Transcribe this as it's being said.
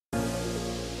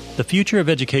The future of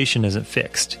education isn't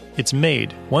fixed. It's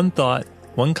made, one thought,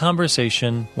 one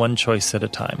conversation, one choice at a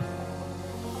time.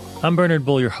 I'm Bernard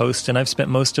Bull, your host, and I've spent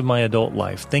most of my adult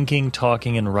life thinking,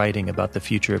 talking, and writing about the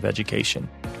future of education,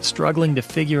 struggling to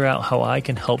figure out how I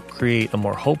can help create a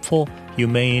more hopeful,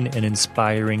 humane, and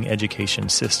inspiring education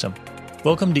system.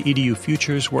 Welcome to EDU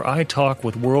Futures, where I talk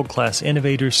with world-class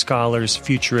innovators, scholars,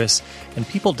 futurists, and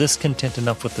people discontent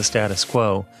enough with the status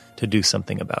quo to do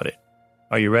something about it.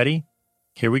 Are you ready?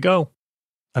 Here we go.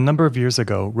 A number of years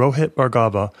ago, Rohit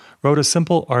Bhargava wrote a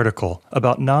simple article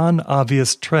about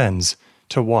non-obvious trends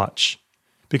to watch,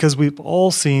 because we've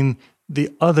all seen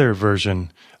the other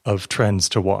version of trends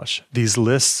to watch, these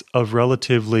lists of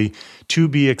relatively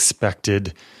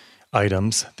to-be-expected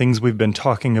items, things we've been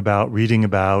talking about, reading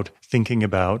about, thinking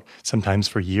about, sometimes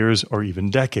for years or even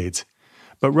decades.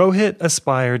 But Rohit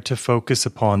aspired to focus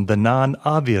upon the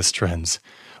non-obvious trends,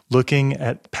 looking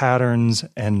at patterns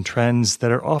and trends that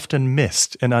are often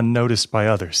missed and unnoticed by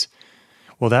others.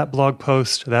 Well, that blog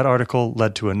post, that article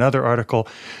led to another article,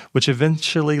 which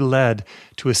eventually led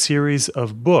to a series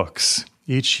of books,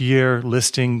 each year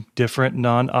listing different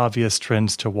non-obvious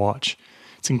trends to watch.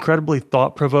 It's incredibly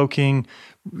thought-provoking,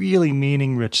 really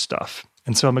meaning-rich stuff.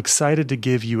 And so I'm excited to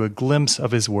give you a glimpse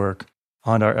of his work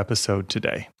on our episode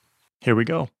today. Here we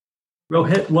go.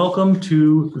 Rohit, welcome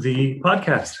to the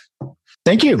podcast.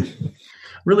 Thank you.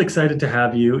 Really excited to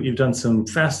have you. You've done some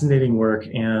fascinating work,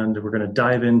 and we're going to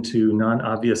dive into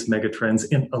non-obvious megatrends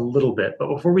in a little bit. But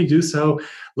before we do so,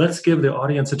 let's give the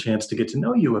audience a chance to get to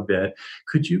know you a bit.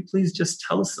 Could you please just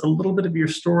tell us a little bit of your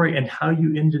story and how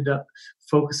you ended up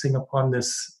focusing upon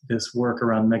this work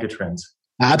around megatrends?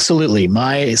 Absolutely.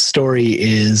 My story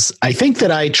is, I think that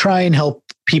I try and help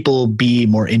people be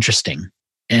more interesting.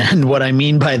 And what I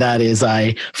mean by that is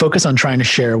I focus on trying to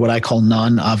share what I call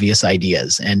non-obvious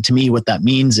ideas. And to me, what that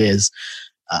means is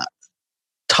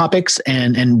topics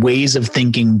and ways of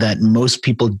thinking that most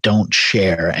people don't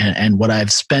share. And what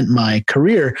I've spent my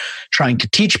career trying to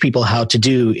teach people how to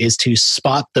do is to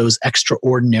spot those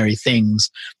extraordinary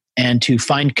things and to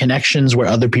find connections where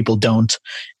other people don't,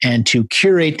 and to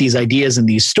curate these ideas and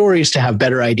these stories to have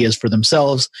better ideas for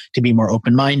themselves, to be more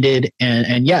open-minded,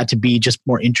 and to be just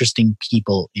more interesting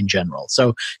people in general.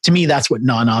 So to me, that's what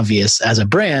non-obvious as a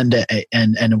brand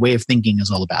and a way of thinking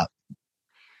is all about.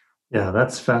 Yeah,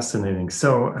 that's fascinating.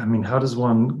 So, I mean, how does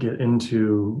one get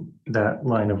into that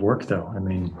line of work, though? I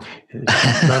mean,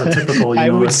 it's not a typical, I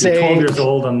would say, 12 years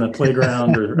old on the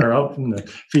playground or out in the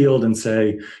field and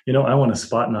say, I want to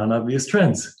spot non-obvious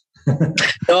trends.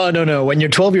 No. When you're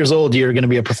 12 years old, you're going to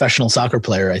be a professional soccer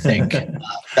player, I think.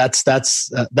 That's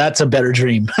a better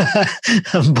dream.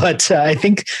 But I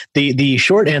think the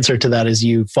short answer to that is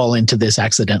you fall into this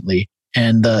accidentally.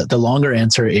 And the longer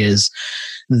answer is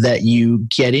that you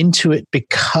get into it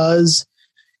because,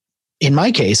 in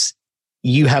my case,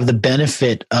 you have the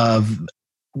benefit of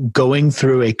going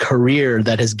through a career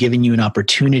that has given you an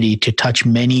opportunity to touch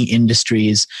many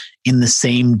industries in the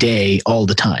same day all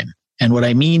the time. And what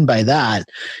I mean by that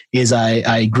is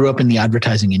I grew up in the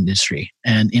advertising industry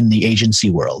and in the agency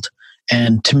world.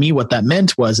 And to me, what that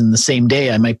meant was in the same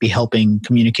day, I might be helping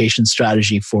communication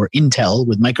strategy for Intel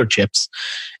with microchips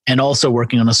and also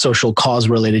working on a social cause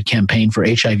related campaign for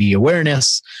HIV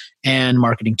awareness and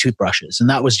marketing toothbrushes. And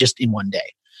that was just in one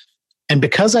day. And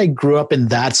because I grew up in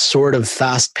that sort of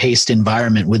fast-paced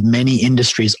environment with many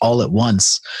industries all at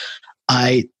once,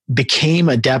 I became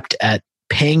adept at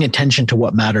paying attention to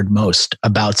what mattered most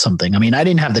about something. I mean, I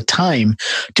didn't have the time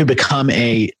to become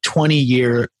a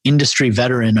 20-year industry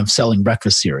veteran of selling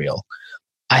breakfast cereal.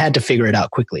 I had to figure it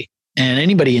out quickly. And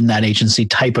anybody in that agency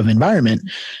type of environment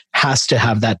has to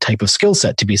have that type of skill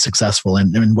set to be successful.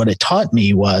 And what it taught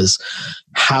me was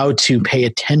how to pay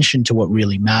attention to what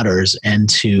really matters and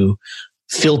to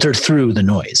filter through the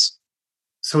noise.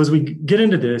 So as we get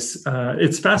into this,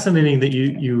 it's fascinating that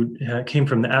you came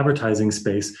from the advertising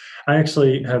space. I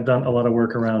actually have done a lot of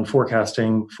work around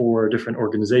forecasting for different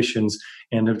organizations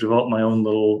and have developed my own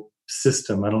little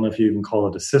system. I don't know if you even call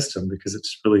it a system because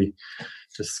it's really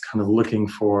just kind of looking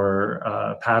for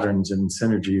patterns and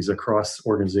synergies across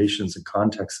organizations and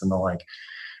contexts and the like.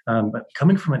 But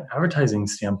coming from an advertising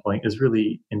standpoint is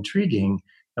really intriguing.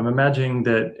 I'm imagining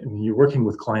that you're working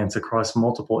with clients across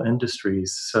multiple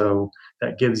industries, so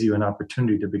that gives you an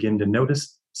opportunity to begin to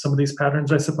notice some of these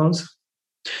patterns, I suppose.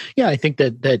 Yeah, I think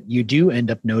that you do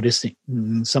end up noticing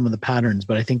some of the patterns,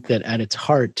 but I think that at its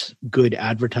heart, good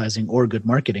advertising or good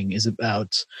marketing is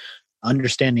about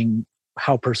understanding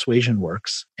how persuasion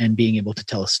works and being able to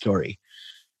tell a story.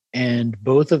 And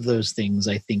both of those things,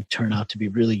 I think, turn out to be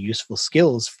really useful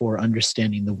skills for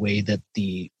understanding the way that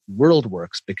the world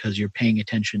works, because you're paying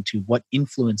attention to what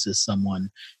influences someone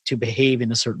to behave in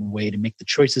a certain way, to make the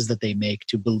choices that they make,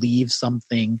 to believe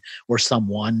something or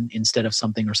someone instead of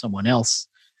something or someone else.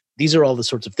 These are all the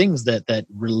sorts of things that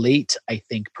relate, I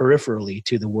think, peripherally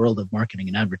to the world of marketing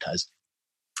and advertising.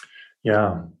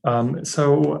 Yeah.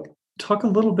 So talk a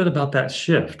little bit about that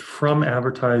shift from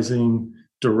advertising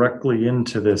directly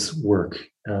into this work.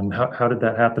 How did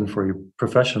that happen for you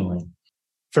professionally?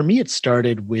 For me, it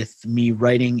started with me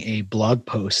writing a blog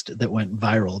post that went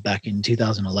viral back in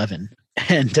 2011.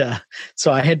 And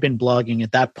so I had been blogging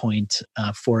at that point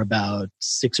for about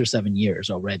 6 or 7 years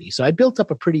already. So I built up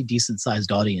a pretty decent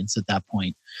sized audience at that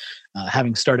point.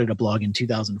 Having started a blog in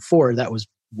 2004, that was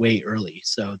way early.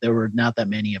 So there were not that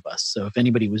many of us. So if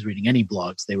anybody was reading any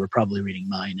blogs, they were probably reading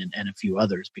mine and a few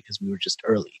others, because we were just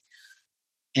early.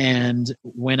 And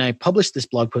when I published this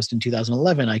blog post in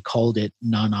 2011, I called it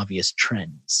Non-Obvious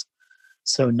Trends.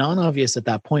 So non-obvious at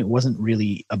that point wasn't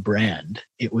really a brand.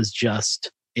 It was just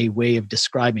a way of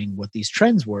describing what these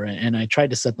trends were. And I tried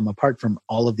to set them apart from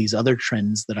all of these other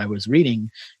trends that I was reading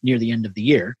near the end of the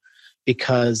year,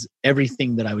 because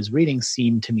everything that I was reading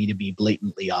seemed to me to be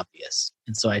blatantly obvious.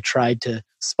 And so I tried to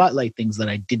spotlight things that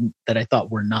I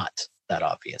thought were not that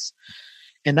obvious.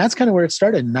 And that's kind of where it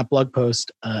started. In that blog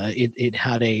post, it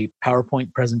had a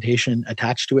PowerPoint presentation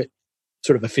attached to it,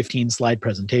 sort of a 15-slide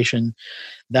presentation.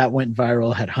 That went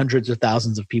viral, had hundreds of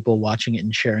thousands of people watching it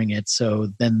and sharing it. So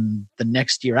then the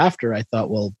next year after, I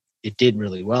thought, well, it did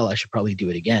really well. I should probably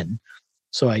do it again.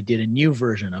 So I did a new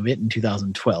version of it in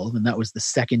 2012, and that was the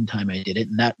second time I did it,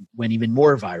 and that went even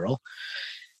more viral.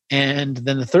 And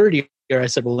then the third year, I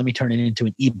said, well, let me turn it into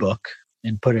an ebook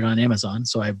and put it on Amazon.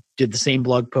 So I did the same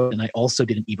blog post, and I also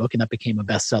did an ebook, and that became a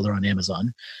bestseller on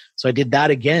Amazon. So I did that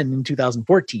again in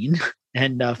 2014.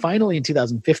 And finally in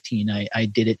 2015, I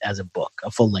did it as a book,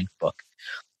 a full-length book.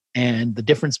 And the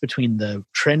difference between the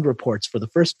trend reports for the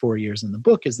first 4 years in the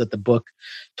book is that the book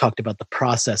talked about the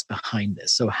process behind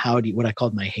this. So what I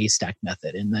called my haystack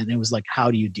method. And then it was like, how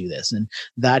do you do this? And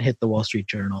that hit the Wall Street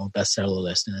Journal bestseller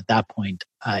list. And at that point,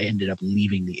 I ended up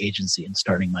leaving the agency and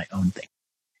starting my own thing.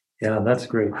 Yeah, that's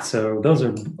great. So those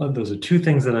are two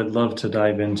things that I'd love to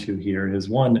dive into here. Is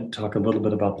one, talk a little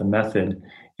bit about the method,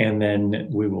 and then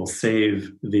we will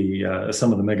save the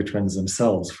some of the megatrends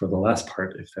themselves for the last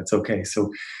part, if that's okay.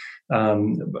 So,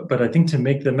 but I think to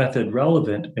make the method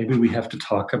relevant, maybe we have to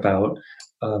talk about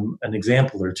an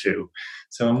example or two.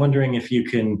 So I'm wondering if you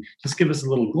can just give us a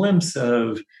little glimpse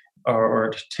of,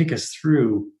 or take us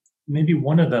through maybe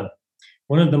one of the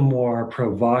more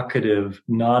provocative,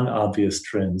 non-obvious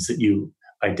trends that you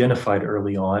identified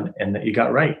early on and that you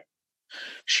got right.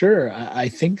 Sure. I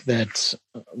think that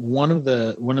one of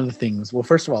the things, well,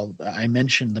 first of all, I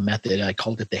mentioned the method. I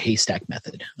called it the haystack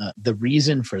method. The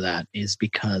reason for that is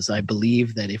because I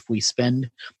believe that if we spend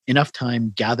enough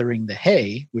time gathering the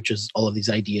hay, which is all of these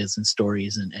ideas and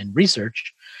stories and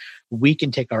research, we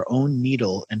can take our own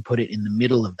needle and put it in the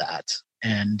middle of that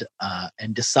and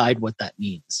decide what that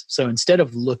means. So instead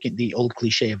of looking, the old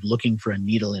cliche of looking for a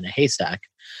needle in a haystack,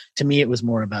 to me, it was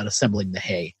more about assembling the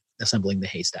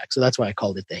haystack. So that's why I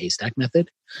called it the haystack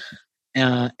method.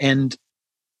 And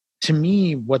to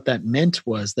me, what that meant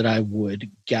was that I would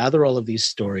gather all of these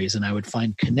stories and I would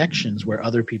find connections where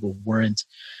other people weren't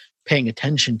paying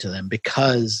attention to them,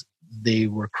 because they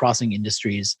were crossing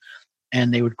industries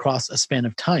and they would cross a span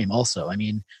of time also. I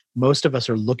mean, most of us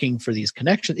are looking for these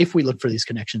connections. If we look for these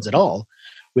connections at all,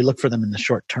 we look for them in the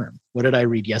short term. What did I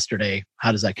read yesterday?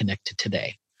 How does that connect to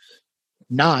today?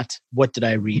 Not what did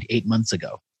I read 8 months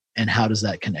ago? And how does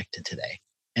that connect to today?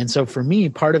 And so for me,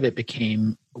 part of it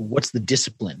became, what's the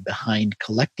discipline behind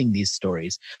collecting these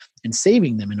stories and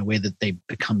saving them in a way that they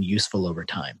become useful over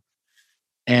time?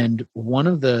 And one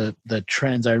of the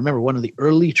trends, I remember one of the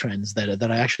early trends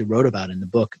that I actually wrote about in the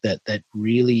book that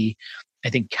really, I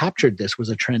think, captured this, was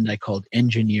a trend I called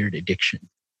engineered addiction.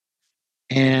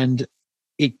 And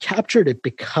it captured it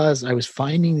because I was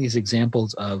finding these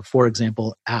examples of, for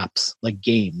example, apps like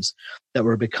games that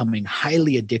were becoming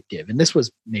highly addictive. And this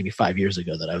was maybe 5 years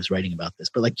ago that I was writing about this,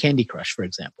 but like Candy Crush, for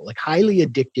example, like highly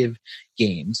addictive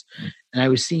games. And I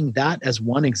was seeing that as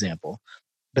one example.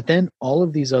 But then all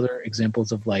of these other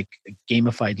examples of like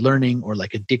gamified learning, or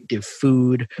like addictive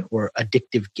food, or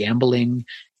addictive gambling.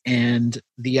 And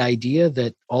the idea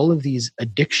that all of these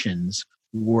addictions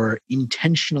were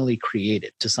intentionally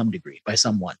created to some degree by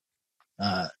someone.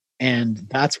 And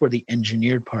that's where the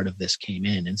engineered part of this came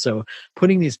in. And so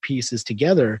putting these pieces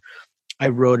together, I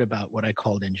wrote about what I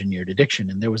called engineered addiction.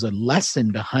 And there was a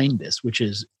lesson behind this, which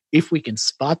is if we can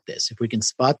spot this, if we can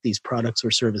spot these products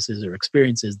or services or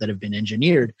experiences that have been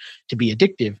engineered to be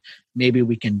addictive, maybe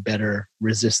we can better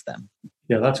resist them.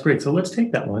 Yeah, that's great. So let's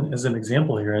take that one as an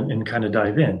example here and kind of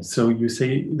dive in. So you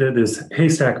say that this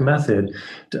haystack method.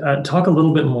 Talk a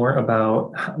little bit more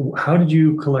about how did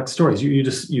you collect stories?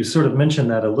 You sort of mentioned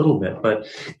that a little bit, but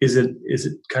is it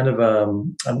kind of a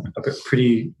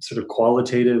pretty sort of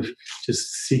qualitative, just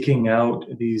seeking out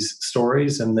these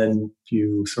stories, and then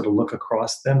you sort of look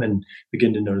across them and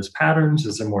begin to notice patterns?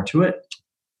 Is there more to it?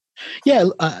 Yeah,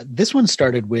 this one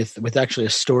started with actually a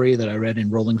story that I read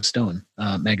in Rolling Stone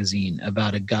magazine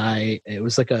about a guy. It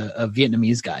was like a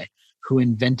Vietnamese guy who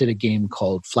invented a game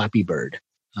called Flappy Bird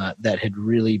that had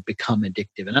really become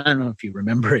addictive. And I don't know if you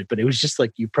remember it, but it was just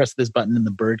like you press this button and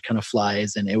the bird kind of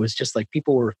flies. And it was just like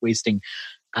people were wasting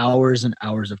hours and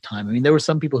hours of time. I mean, there were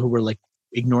some people who were like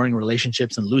ignoring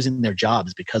relationships and losing their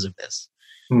jobs because of this.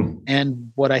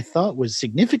 And what I thought was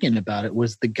significant about it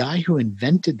was the guy who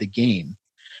invented the game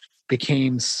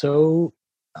became so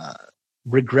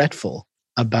regretful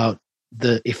about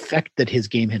the effect that his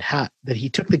game had that he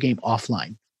took the game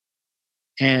offline.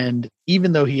 And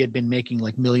even though he had been making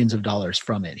like millions of dollars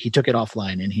from it, he took it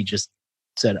offline and he just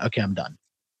said, okay, I'm done.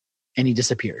 And he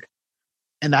disappeared.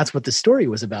 And that's what the story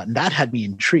was about. And that had me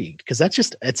intrigued because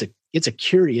it's a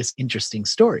curious, interesting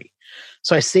story.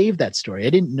 So I saved that story. I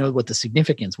didn't know what the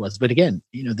significance was. But again,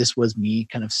 this was me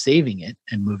kind of saving it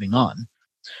and moving on.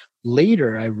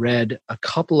 Later, I read a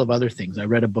couple of other things. I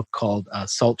read a book called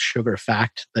Salt, Sugar,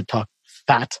 Fat that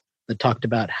talked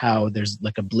about how there's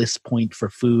like a bliss point for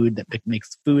food that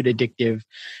makes food addictive.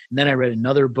 And then I read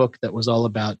another book that was all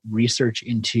about research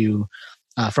into,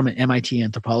 from an MIT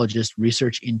anthropologist,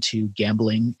 research into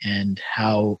gambling and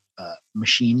how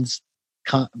machines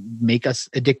make us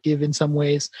addictive in some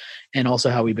ways, and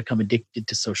also how we become addicted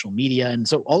to social media. And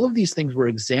so all of these things were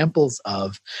examples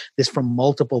of this from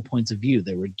multiple points of view.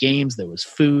 There were games, there was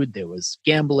food, there was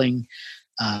gambling,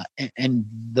 and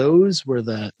those were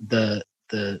the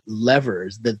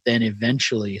levers that then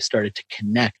eventually started to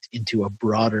connect into a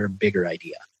broader, bigger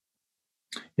idea.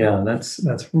 Yeah, that's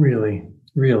really,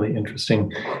 really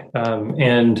interesting.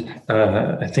 And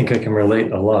I think I can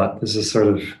relate a lot. This is sort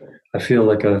of, I feel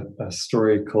like a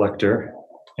story collector,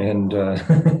 and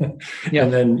Yeah.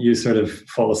 and then you sort of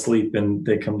fall asleep and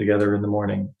they come together in the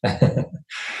morning.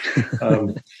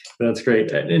 That's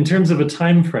great. In terms of a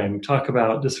time frame, talk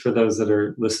about, just for those that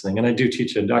are listening, and I do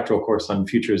teach a doctoral course on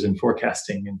futures and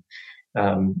forecasting,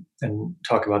 and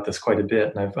talk about this quite a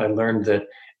bit. And I learned that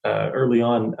early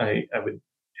on, I would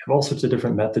have all sorts of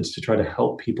different methods to try to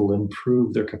help people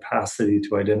improve their capacity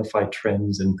to identify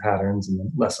trends and patterns and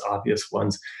the less obvious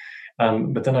ones.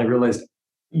 But then I realized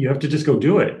you have to just go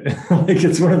do it. Like,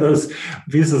 it's one of those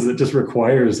pieces that just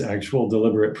requires actual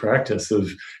deliberate practice of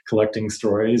collecting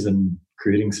stories and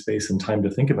creating space and time to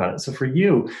think about it. So for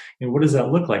you, what does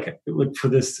that look like? Like, for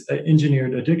this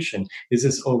engineered addiction, is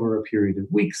this over a period of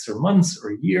weeks or months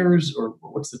or years, or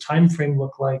what's the time frame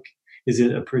look like? Is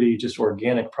it a pretty just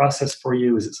organic process for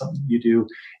you? Is it something you do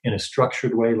in a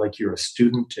structured way, like you're a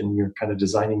student and you're kind of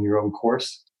designing your own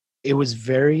course? It was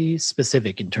very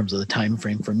specific in terms of the time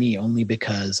frame for me, only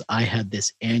because I had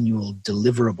this annual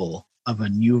deliverable of a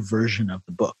new version of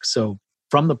the book. So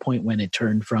from the point when it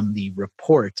turned from the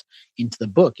report into the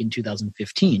book in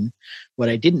 2015, what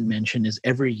I didn't mention is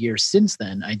every year since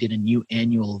then, I did a new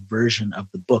annual version of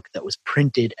the book that was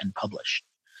printed and published.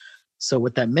 So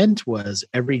what that meant was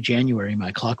every January,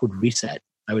 my clock would reset.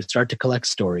 I would start to collect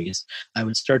stories. I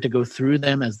would start to go through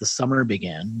them as the summer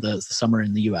began, the summer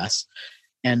in the US.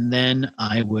 And then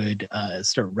I would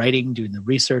start writing, doing the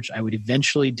research. I would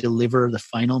eventually deliver the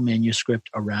final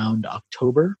manuscript around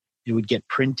October. It would get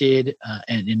printed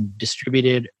and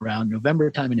distributed around November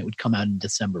time, and it would come out in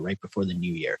December, right before the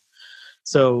new year.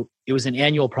 So it was an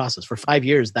annual process. For 5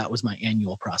 years, that was my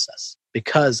annual process,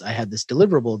 because I had this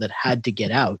deliverable that had to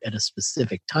get out at a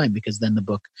specific time, because then the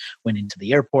book went into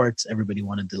the airports. Everybody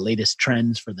wanted the latest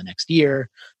trends for the next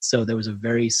year. So there was a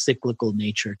very cyclical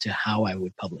nature to how I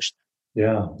would publish them.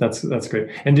 Yeah, that's great.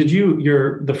 And did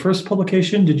the first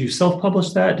publication, did you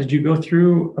self-publish that? Did you go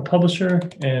through a publisher?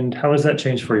 And how has that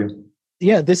changed for you?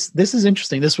 Yeah, this is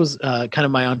interesting. This was kind of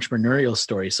my entrepreneurial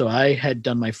story. So I had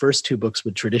done my first 2 books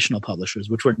with traditional publishers,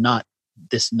 which were not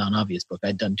this non-obvious book.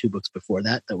 I'd done 2 books before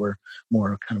that were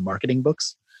more kind of marketing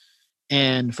books.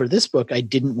 And for this book, I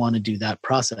didn't want to do that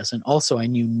process. And also, I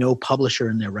knew no publisher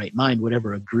in their right mind would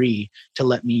ever agree to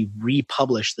let me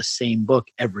republish the same book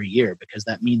every year, because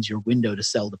that means your window to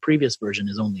sell the previous version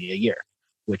is only a year,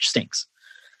 which stinks.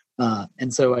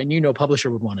 And so I knew no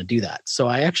publisher would want to do that. So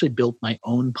I actually built my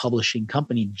own publishing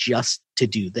company just to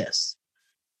do this.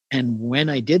 And when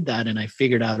I did that and I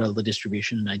figured out all the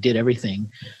distribution and I did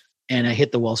everything and I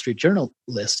hit the Wall Street Journal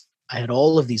list, I had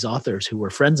all of these authors who were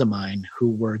friends of mine who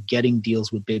were getting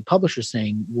deals with big publishers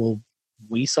saying, well,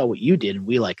 we saw what you did and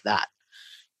we like that.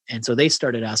 And so they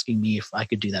started asking me if I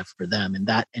could do that for them. And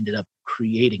that ended up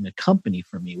creating a company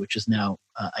for me, which is now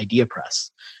Idea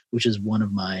Press, which is one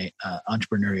of my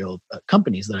entrepreneurial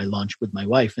companies that I launched with my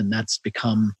wife. And that's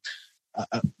become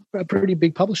a pretty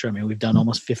big publisher. I mean, we've done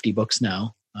almost 50 books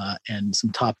now and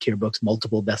some top tier books,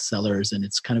 multiple bestsellers, and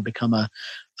it's kind of become a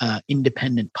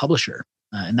independent publisher.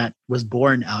 And that was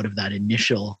born out of that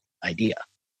initial idea.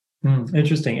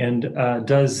 Interesting. And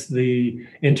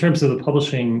in terms of the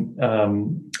publishing,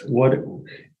 what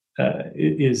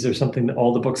is there something that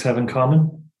all the books have in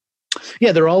common?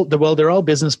 Yeah, they're all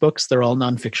business books. They're all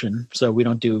nonfiction. So we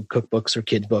don't do cookbooks or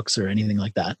kids books or anything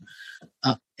like that.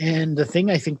 And the thing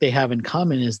I think they have in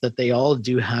common is that they all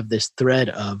do have this thread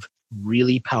of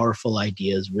really powerful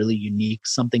ideas, really unique,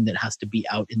 something that has to be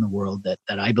out in the world that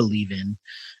I believe in.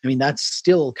 I mean, that's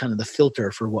still kind of the filter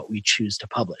for what we choose to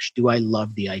publish. Do I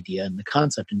love the idea and the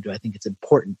concept, and do I think it's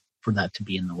important for that to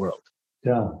be in the world?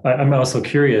 Yeah, I'm also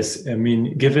curious. I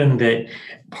mean, given that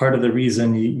part of the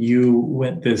reason you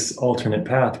went this alternate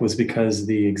path was because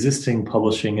the existing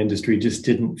publishing industry just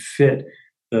didn't fit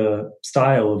the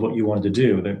style of what you wanted to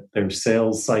do. Their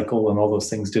sales cycle and all those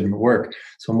things didn't work.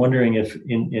 So I'm wondering if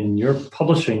in your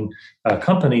publishing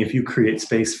company, if you create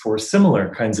space for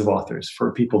similar kinds of authors,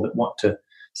 for people that want to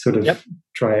sort of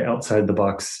try outside the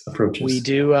box approaches. We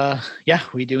do.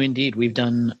 We do indeed. We've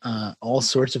done all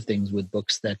sorts of things with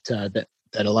books that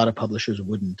a lot of publishers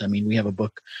wouldn't. I mean, we have a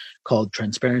book called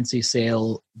Transparency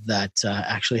Sale that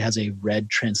actually has a red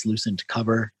translucent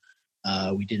cover.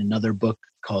 We did another book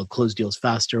called Close Deals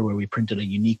Faster, where we printed a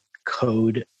unique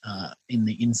code in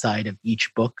the inside of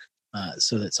each book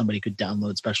so that somebody could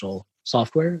download special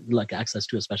software, like access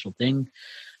to a special thing.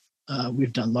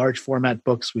 We've done large format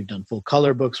books. We've done full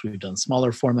color books. We've done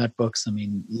smaller format books. I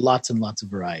mean, lots and lots of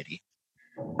variety.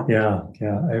 Yeah.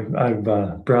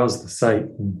 I've browsed the site,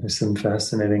 and there's some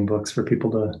fascinating books for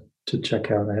people to check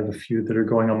out. I have a few that are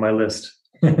going on my list.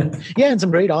 Yeah, and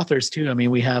some great authors too. I mean,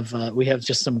 we have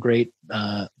just some great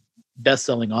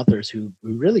best-selling authors who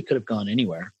really could have gone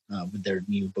anywhere with their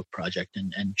new book project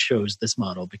and chose this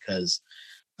model because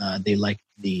they like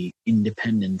the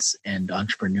independence and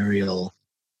entrepreneurial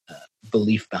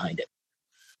belief behind it.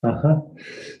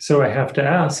 So I have to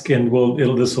ask, and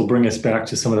this will bring us back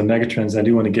to some of the megatrends. I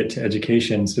do want to get to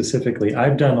education specifically.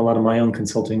 I've done a lot of my own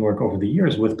consulting work over the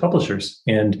years with publishers,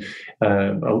 and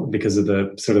because of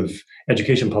the sort of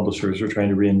education publishers who are trying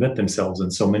to reinvent themselves,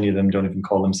 and so many of them don't even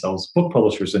call themselves book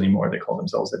publishers anymore. They call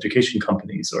themselves education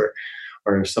companies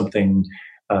or something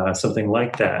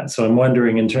like that. So I'm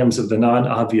wondering, in terms of the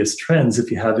non-obvious trends,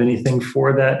 if you have anything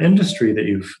for that industry that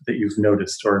you've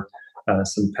noticed or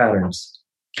some patterns.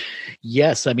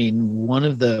 Yes, I mean one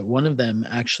of them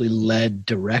actually led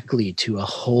directly to a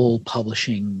whole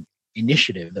publishing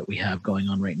initiative that we have going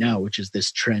on right now, which is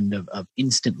this trend of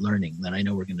instant learning that I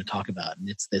know we're going to talk about. And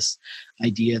it's this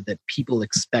idea that people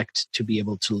expect to be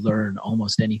able to learn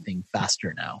almost anything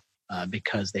faster now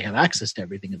because they have access to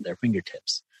everything at their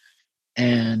fingertips.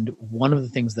 And one of the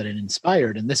things that it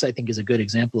inspired, and this I think is a good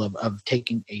example of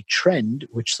taking a trend,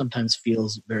 which sometimes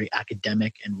feels very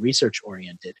academic and research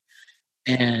oriented,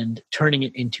 and turning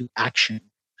it into action.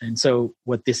 And so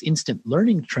what this instant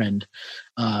learning trend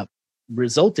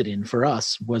resulted in for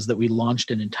us was that we launched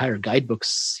an entire guidebook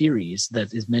series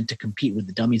that is meant to compete with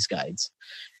the dummies guides.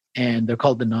 And they're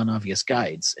called the non-obvious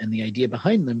guides. And the idea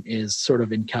behind them is sort of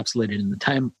encapsulated in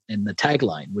the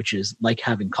tagline, which is like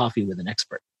having coffee with an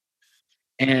expert.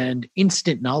 And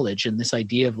instant knowledge and this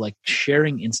idea of like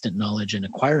sharing instant knowledge and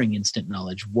acquiring instant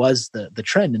knowledge was the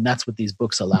trend. And that's what these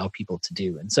books allow people to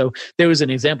do. And so there was an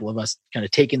example of us kind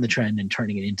of taking the trend and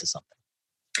turning it into something.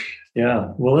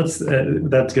 Yeah, well,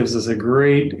 that gives us a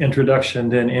great introduction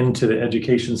then into the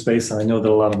education space. And I know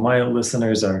that a lot of my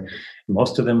listeners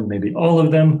most of them, maybe all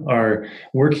of them, are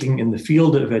working in the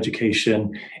field of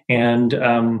education, and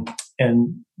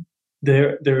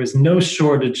there is no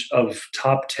shortage of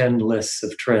top 10 lists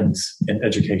of trends in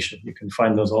education. You can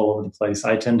find those all over the place.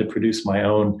 I tend to produce my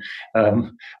own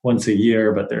once a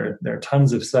year, but there are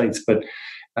tons of sites. But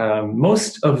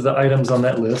most of the items on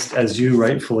that list, as you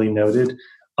rightfully noted,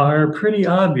 are pretty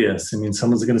obvious. I mean,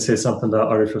 someone's going to say something about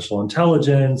artificial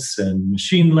intelligence and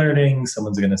machine learning.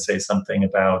 Someone's going to say something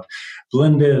about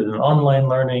blended and online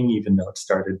learning, even though it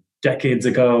started decades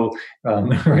ago.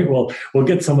 Right? We'll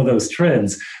get some of those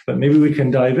trends, but maybe we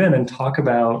can dive in and talk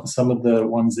about some of the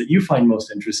ones that you find most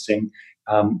interesting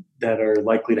that are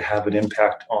likely to have an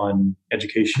impact on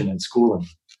education and schooling.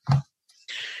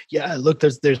 Yeah, look,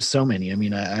 there's so many. I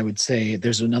mean, I would say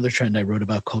there's another trend I wrote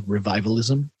about called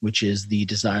revivalism, which is the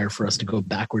desire for us to go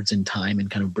backwards in time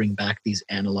and kind of bring back these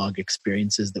analog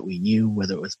experiences that we knew,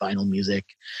 whether it was vinyl music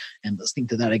and listening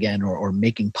to that again, or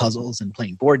making puzzles and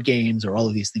playing board games, or all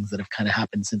of these things that have kind of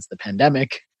happened since the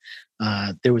pandemic.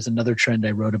 There was another trend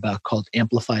I wrote about called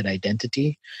amplified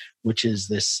identity, which is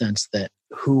this sense that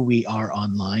who we are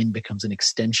online becomes an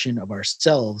extension of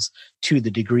ourselves to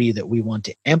the degree that we want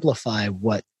to amplify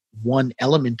what one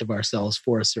element of ourselves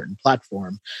for a certain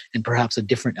platform and perhaps a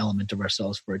different element of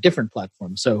ourselves for a different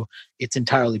platform. So it's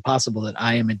entirely possible that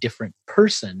I am a different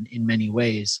person in many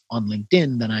ways on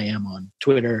LinkedIn than I am on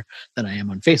Twitter, than I am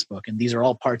on Facebook. And these are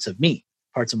all parts of me,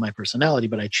 parts of my personality,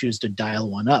 but I choose to dial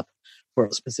one up for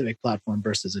a specific platform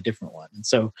versus a different one. And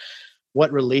so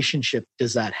what relationship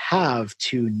does that have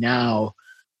to now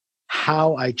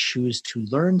how I choose to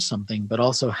learn something, but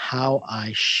also how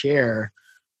I share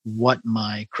what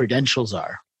my credentials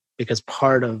are? Because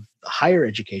part of higher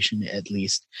education, at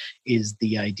least, is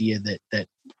the idea that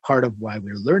part of why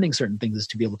we're learning certain things is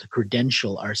to be able to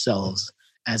credential ourselves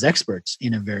as experts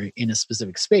in a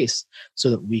specific space, so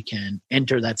that we can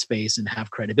enter that space and have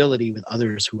credibility with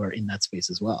others who are in that space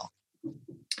as well.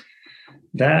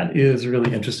 That is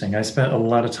really interesting. I spent a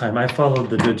lot of time. I followed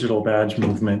the digital badge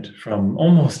movement from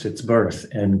almost its birth,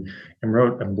 and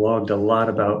wrote and blogged a lot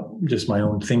about just my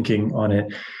own thinking on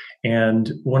it.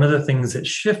 And one of the things that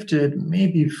shifted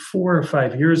maybe 4 or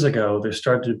 5 years ago, there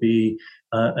started to be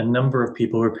a number of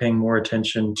people who are paying more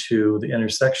attention to the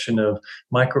intersection of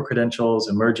micro credentials,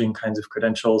 emerging kinds of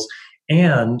credentials,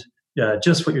 and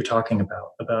just what you're talking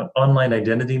about online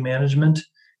identity management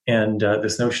and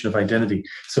this notion of identity.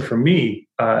 So for me,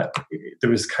 there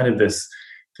was kind of this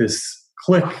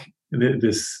click,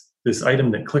 this item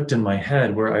that clicked in my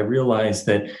head, where I realized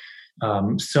that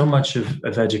so much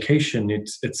of education,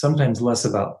 it's sometimes less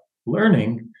about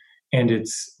learning, and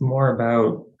it's more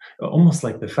about almost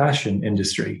like the fashion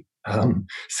industry.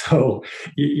 So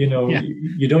Yeah.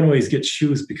 you don't always get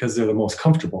shoes because they're the most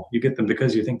comfortable. You get them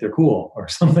because you think they're cool or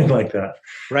something like that.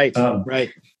 Right.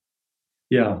 Right.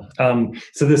 Yeah.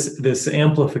 So this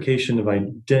amplification of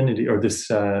identity, or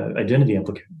this identity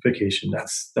amplification,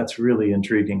 that's really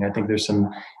intriguing. I think there's some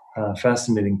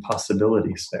fascinating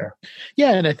possibilities there.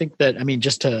 Yeah, and I think that, I mean,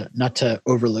 just to not to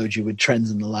overload you with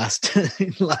trends in the last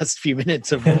last few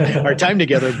minutes of our time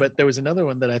together, but there was another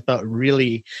one that I thought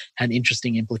really had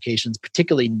interesting implications,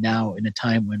 particularly now in a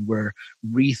time when we're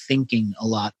rethinking a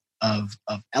lot of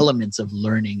elements of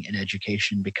learning and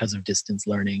education because of distance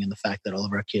learning and the fact that all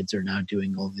of our kids are now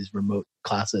doing all of these remote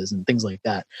classes and things like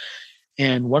that.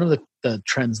 And one of the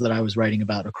trends that I was writing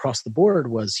about across the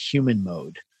board was human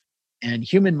mode. And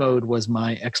human mode was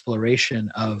my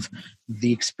exploration of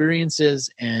the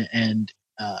experiences and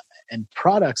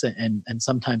products and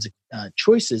sometimes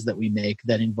choices that we make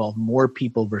that involve more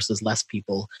people versus less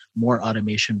people, more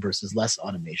automation versus less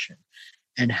automation,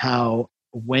 and how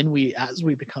as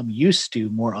we become used to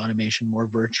more automation, more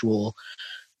virtual,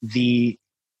 the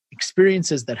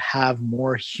experiences that have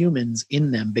more humans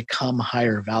in them become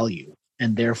higher value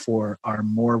and therefore are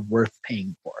more worth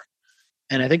paying for.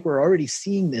 And I think we're already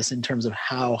seeing this in terms of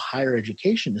how higher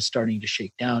education is starting to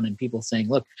shake down, and people saying,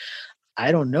 look,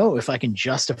 I don't know if I can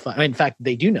justify, in fact,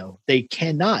 they do know they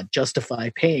cannot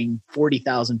justify paying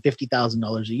 $40,000,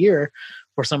 $50,000 a year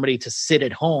for somebody to sit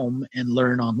at home and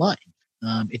learn online.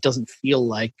 It doesn't feel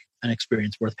like an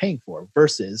experience worth paying for,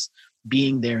 versus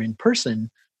being there in person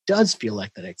does feel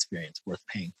like that experience worth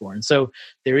paying for. And so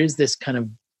there is this kind of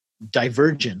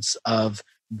divergence of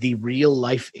the real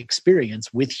life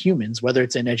experience with humans, whether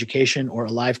it's in education or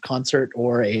a live concert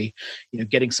or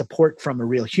getting support from a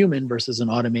real human versus an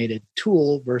automated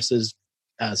tool versus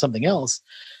something else.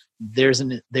 There's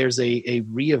a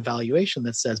reevaluation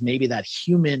that says maybe that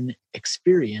human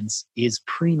experience is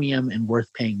premium and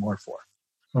worth paying more for.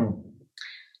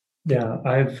 Yeah,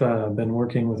 I've been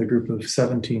working with a group of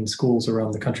 17 schools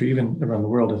around the country, even around the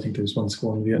world. I think there's one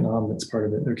school in Vietnam that's part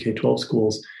of it. They're K-12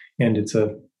 schools, and it's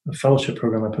a fellowship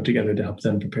program I put together to help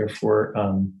them prepare for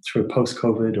sort of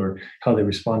post-COVID, or how they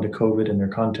respond to COVID in their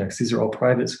context. These are all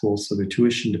private schools, so they're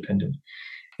tuition dependent.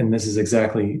 And this is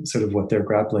exactly sort of what they're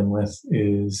grappling with,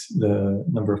 is the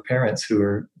number of parents who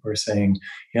are saying,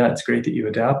 yeah, it's great that you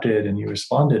adapted and you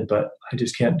responded, but I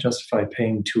just can't justify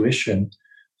paying tuition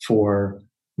for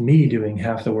me doing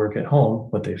half the work at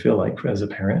home, what they feel like as a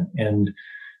parent, and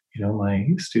my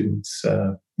students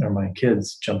or my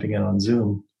kids jumping in on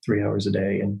Zoom 3 hours a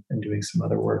day and doing some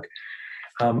other work.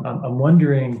 I'm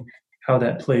wondering how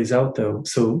that plays out, though.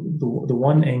 So the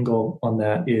one angle on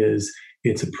that is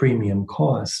it's a premium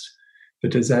cost, but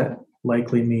does that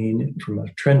likely mean, from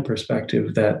a trend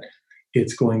perspective, that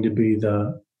it's going to be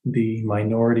the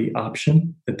minority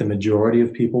option, that the majority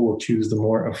of people will choose the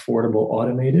more affordable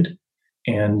automated,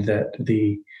 and that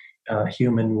the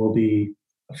human will be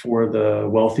for the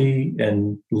wealthy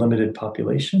and limited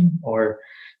population? Or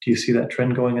do you see that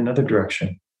trend going another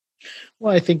direction?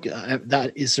 Well, I think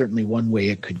that is certainly one way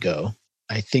it could go.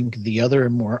 I think the other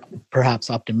more perhaps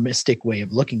optimistic way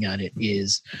of looking at it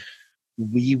is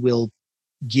we will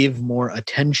give more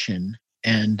attention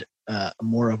and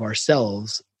more of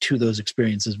ourselves to those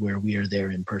experiences where we are there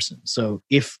in person. So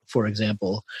if, for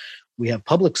example, we have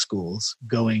public schools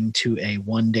going to a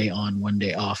 1 day on, 1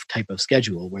 day off type of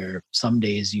schedule where some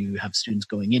days you have students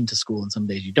going into school and some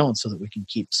days you don't, so that we can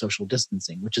keep social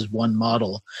distancing, which is one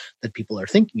model that people are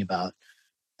thinking about.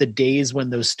 The days when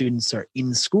those students are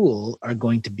in school are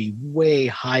going to be way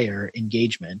higher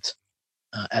engagement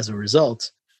as a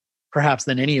result, perhaps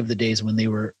than any of the days when they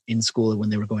were in school,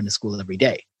 when they were going to school every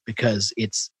day, because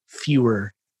it's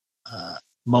fewer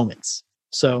moments.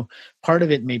 So part of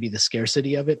it may be the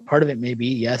scarcity of it. Part of it may be,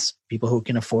 yes, people who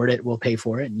can afford it will pay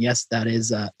for it. And yes, that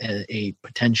is a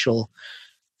potential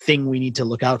thing we need to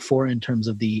look out for in terms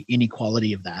of the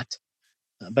inequality of that.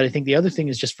 But I think the other thing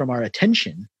is just from our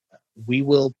attention, we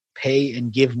will pay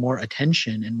and give more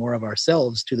attention and more of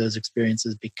ourselves to those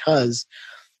experiences, because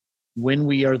when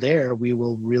we are there, we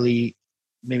will really,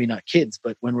 maybe not kids,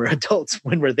 but when we're adults,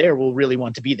 when we're there, we'll really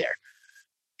want to be there.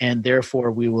 And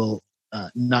therefore we will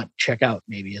not check out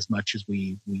maybe as much as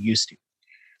we used to.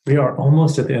 We are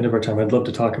almost at the end of our time. I'd love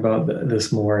to talk about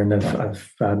this more, and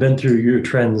I've been through your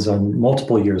trends on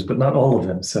multiple years, but not all of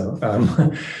them. So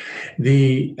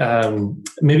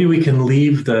maybe we can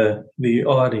leave the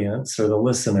audience or the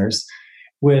listeners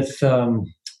with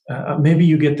maybe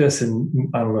you get this, and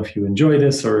I don't know if you enjoy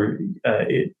this or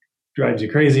it drives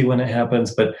you crazy when it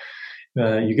happens, but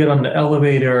you get on the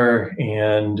elevator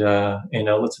and,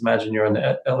 let's imagine you're on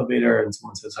the elevator and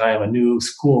someone says, "Hi, I'm a new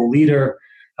school leader.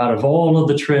 Out of all of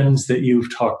the trends that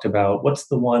you've talked about, what's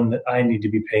the one that I need to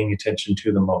be paying attention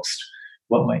to the most?"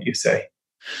 What might you say?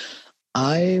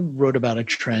 I wrote about a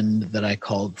trend that I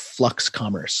called flux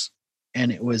commerce.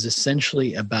 And it was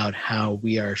essentially about how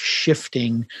we are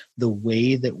shifting the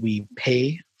way that we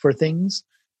pay for things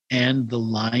and the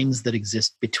lines that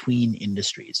exist between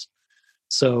industries.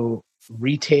 So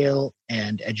retail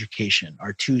and education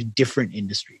are two different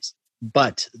industries,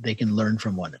 but they can learn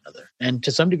from one another. And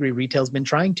to some degree, retail's been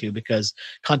trying to, because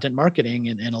content marketing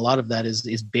and a lot of that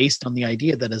is based on the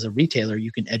idea that as a retailer,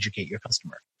 you can educate your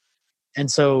customer.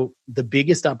 And so the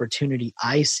biggest opportunity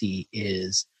I see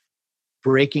is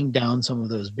breaking down some of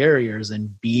those barriers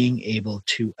and being able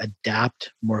to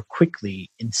adapt more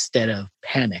quickly instead of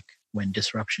panic when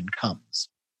disruption comes.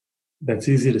 That's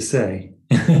easy to say,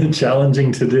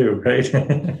 challenging to do, right?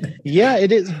 Yeah,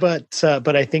 it is. But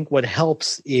I think what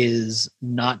helps is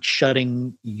not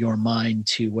shutting your mind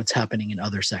to what's happening in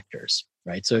other sectors,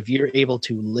 right? So if you're able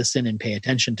to listen and pay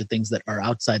attention to things that are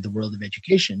outside the world of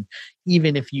education,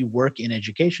 even if you work in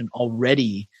education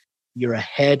already, you're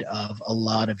ahead of a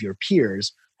lot of your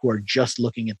peers who are just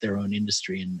looking at their own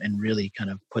industry and really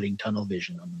kind of putting tunnel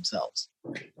vision on themselves.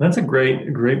 That's a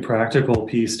great practical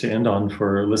piece to end on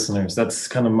for listeners. That's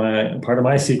kind of part of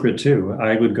my secret too.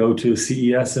 I would go to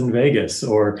CES in Vegas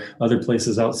or other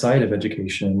places outside of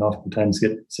education and oftentimes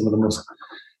get some of the most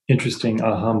interesting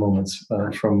aha moments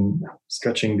from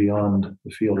sketching beyond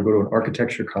the field, or go to an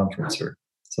architecture conference or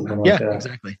something like that. Yeah,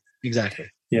 exactly.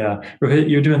 Yeah, Rohit,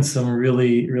 you're doing some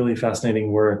really, really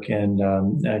fascinating work, and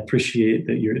I appreciate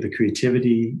that the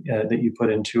creativity that you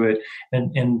put into it,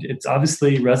 and it's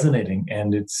obviously resonating,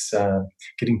 and it's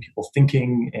getting people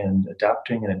thinking and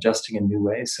adapting and adjusting in new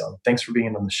ways. So, thanks for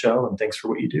being on the show, and thanks for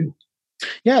what you do.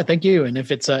 Yeah, thank you. And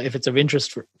if it's of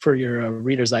interest for your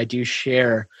readers, I do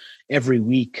share every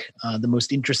week the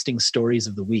most interesting stories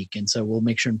of the week. And so we'll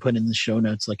make sure and put in the show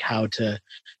notes like how to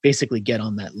basically get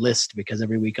on that list, because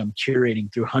every week I'm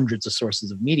curating through hundreds of sources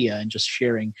of media and just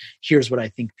sharing, here's what I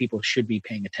think people should be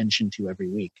paying attention to every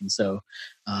week. And so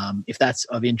if that's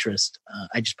of interest,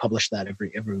 I just publish that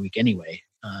every week anyway.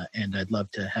 And I'd love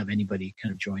to have anybody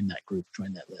kind of join that group,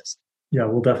 join that list. Yeah,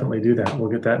 we'll definitely do that. We'll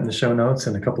get that in the show notes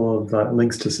and a couple of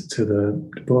links to the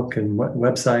book and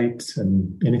website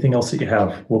and anything else that you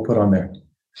have, we'll put on there.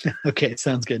 Okay,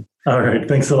 sounds good. All right.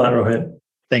 Thanks a lot, Rohit.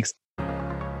 Thanks.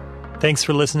 Thanks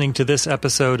for listening to this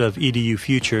episode of EDU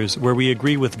Futures, where we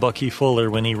agree with Bucky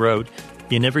Fuller when he wrote,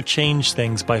 "You never change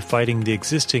things by fighting the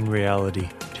existing reality.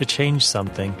 To change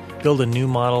something, build a new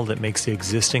model that makes the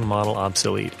existing model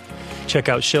obsolete." Check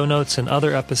out show notes and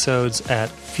other episodes at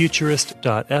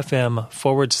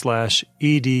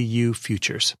futurist.fm/EDU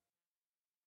Futures.